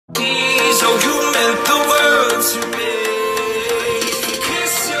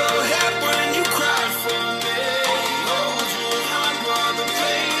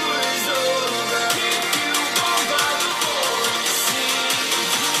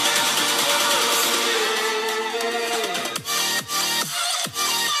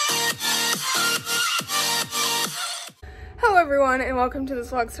everyone, and welcome to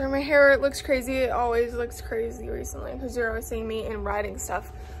this vlog. Sorry, my hair looks crazy. It always looks crazy recently because you're always seeing me in riding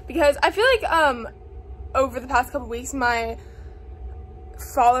stuff. Because I feel like over the past couple weeks, my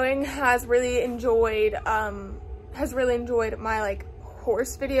following has really enjoyed my like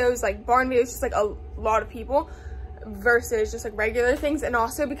horse videos, like barn videos, just like a lot of people versus just like regular things. And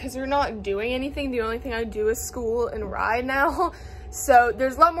also because we're not doing anything, the only thing I do is school and ride now. So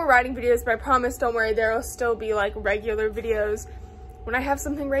there's a lot more riding videos, but I promise, don't worry, there will still be like regular videos when I have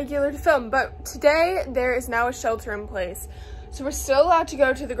something regular to film. But today there is now a shelter in place. So we're still allowed to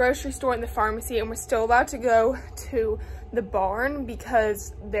go to the grocery store and the pharmacy, and we're still allowed to go to the barn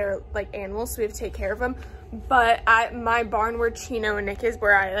because they're like animals, so we have to take care of them. But at my barn where Chino and Nick is,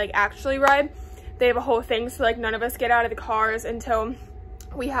 where I like actually ride, they have a whole thing, so like none of us get out of the cars until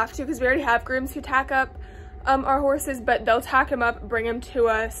we have to, because we already have grooms who tack up our horses, but they'll tack them up, bring them to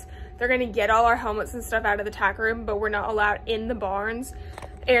us. They're gonna get all our helmets and stuff out of the tack room, but we're not allowed in the barns.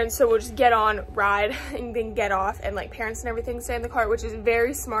 And so we'll just get on, ride, and then get off, and like parents and everything stay in the car, which is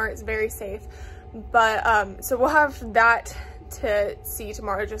very smart. It's very safe. But so we'll have that to see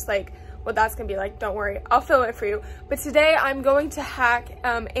tomorrow, just like what that's gonna be like. Don't worry, I'll film it for you. But today I'm going to hack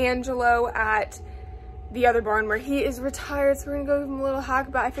Angelo at the other barn where he is retired, so we're gonna go give him a little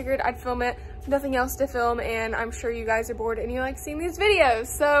hack. But I figured I'd film it, nothing else to film, and I'm sure you guys are bored and you like seeing these videos,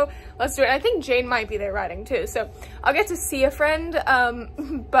 so let's do it. I think Jane might be there riding too, so I'll get to see a friend,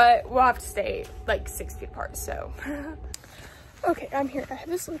 but we'll have to stay like 6 feet apart. So okay, I'm here. I have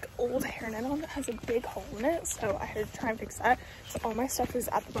this like old hairnet on that has a big hole in it, so I had to try and fix that. So all my stuff is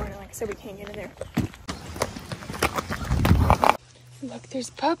at the barn, and like I said, we can't get in there. Look, there's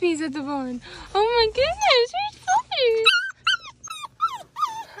puppies at the barn. Oh my goodness, there's puppies.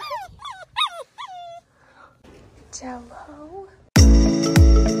 Jello.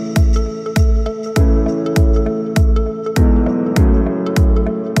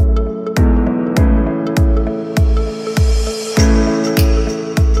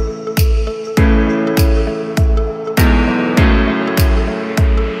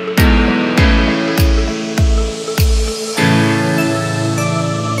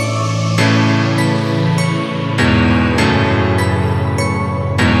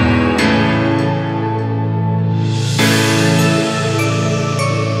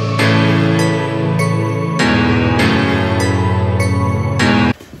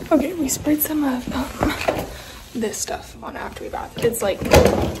 Okay, we sprayed some of this stuff on after we bath. It's like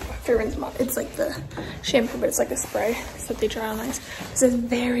it's like the shampoo, but it's like a spray so that they dry on ice. This is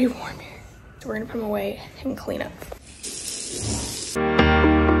very warm here, so we're gonna put them away and clean up.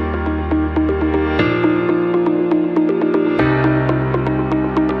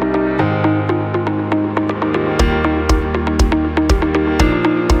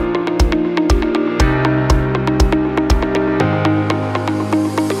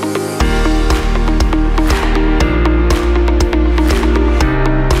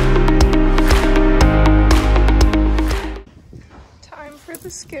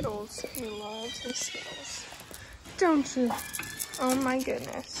 Skittles. He loves his Skittles. Don't you? Oh my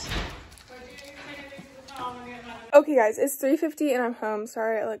goodness. Okay guys, it's 3:50 and I'm home.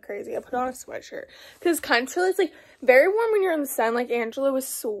 Sorry I look crazy. I put on a sweatshirt because it's kind of chilly. It's like very warm when you're in the sun. Like Angela was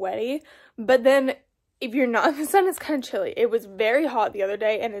sweaty, but then if you're not in the sun, it's kind of chilly. It was very hot the other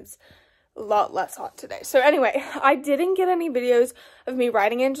day and it's a lot less hot today. So anyway, I didn't get any videos of me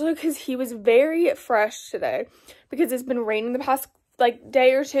riding Angela because he was very fresh today because it's been raining the past like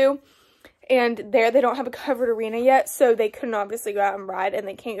day or two, and there they don't have a covered arena yet, so they couldn't obviously go out and ride, and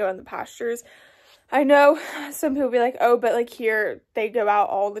they can't go in the pastures. I know some people be like, oh, but like here they go out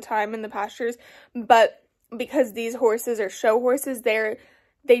all the time in the pastures, but because these horses are show horses,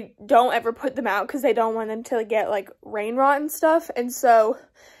 they don't ever put them out because they don't want them to get like rain rot and stuff. And so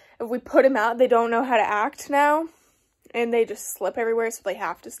if we put them out, they don't know how to act now, and they just slip everywhere, so they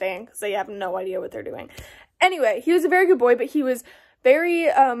have to stay in because they have no idea what they're doing. Anyway, he was a very good boy, but he was very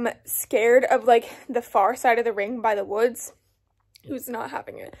scared of like the far side of the ring by the woods. He was not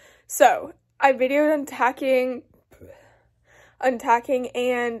having it. So I videoed untacking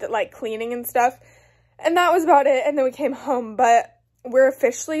and like cleaning and stuff, and that was about it. And then we came home, but we're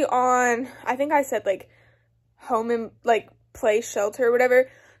officially on, I think I said like home and like play shelter or whatever.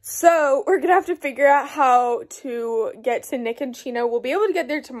 So we're gonna have to figure out how to get to Nick and Chino. We'll be able to get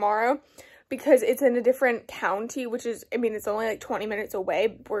there tomorrow because it's in a different county, which is, I mean, it's only like 20 minutes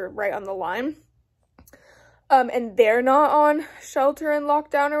away. We're right on the line. And they're not on shelter and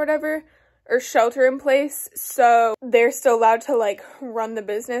lockdown or whatever, or shelter in place. So they're still allowed to like run the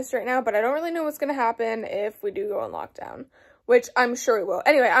business right now, but I don't really know what's going to happen if we do go on lockdown, which I'm sure we will.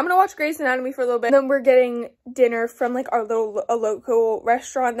 Anyway, I'm gonna watch Grey's Anatomy for a little bit, and then we're getting dinner from like our local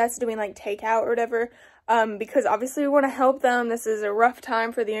restaurant that's doing like takeout or whatever, because obviously we want to help them. This is a rough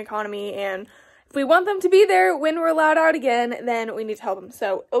time for the economy, and if we want them to be there when we're allowed out again, then we need to help them.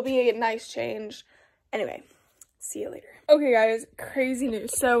 So it'll be a nice change. Anyway, see you later. Okay guys, crazy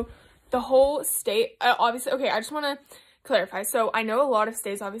news. So the whole state, obviously, okay, I just want to clarify. So I know a lot of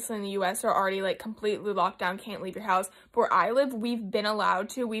states, obviously in the US, are already like completely locked down, can't leave your house. But where I live, we've been allowed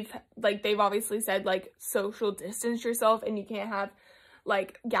to. They've obviously said like social distance yourself, and you can't have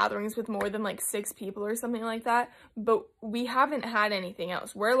like gatherings with more than like 6 people or something like that. But we haven't had anything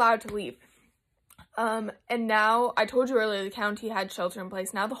else. We're allowed to leave. And now, I told you earlier, the county had shelter in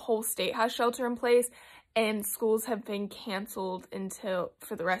place. Now the whole state has shelter in place, and schools have been canceled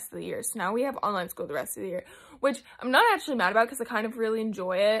for the rest of the year. So now we have online school the rest of the year, which I'm not actually mad about because I kind of really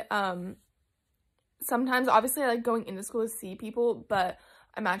enjoy it. Sometimes, obviously, I like going into school to see people, but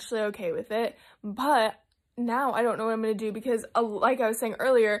I'm actually okay with it. But now I don't know what I'm going to do because, like I was saying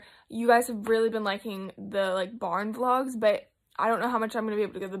earlier, you guys have really been liking the, like, barn vlogs, but I don't know how much I'm going to be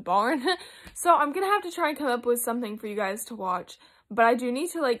able to go to the barn. So I'm going to have to try and come up with something for you guys to watch. But I do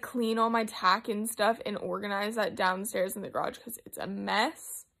need to, like, clean all my tack and stuff and organize that downstairs in the garage because it's a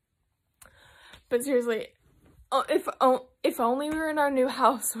mess. But seriously, if only we were in our new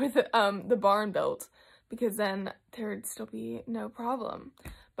house with the barn built, because then there would still be no problem.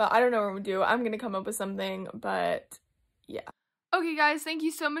 But I don't know what I'm going to do. I'm going to come up with something, but yeah. Okay guys, thank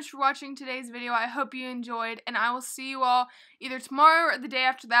you so much for watching today's video. I hope you enjoyed, and I will see you all either tomorrow or the day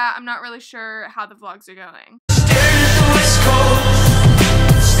after that. I'm not really sure how the vlogs are going.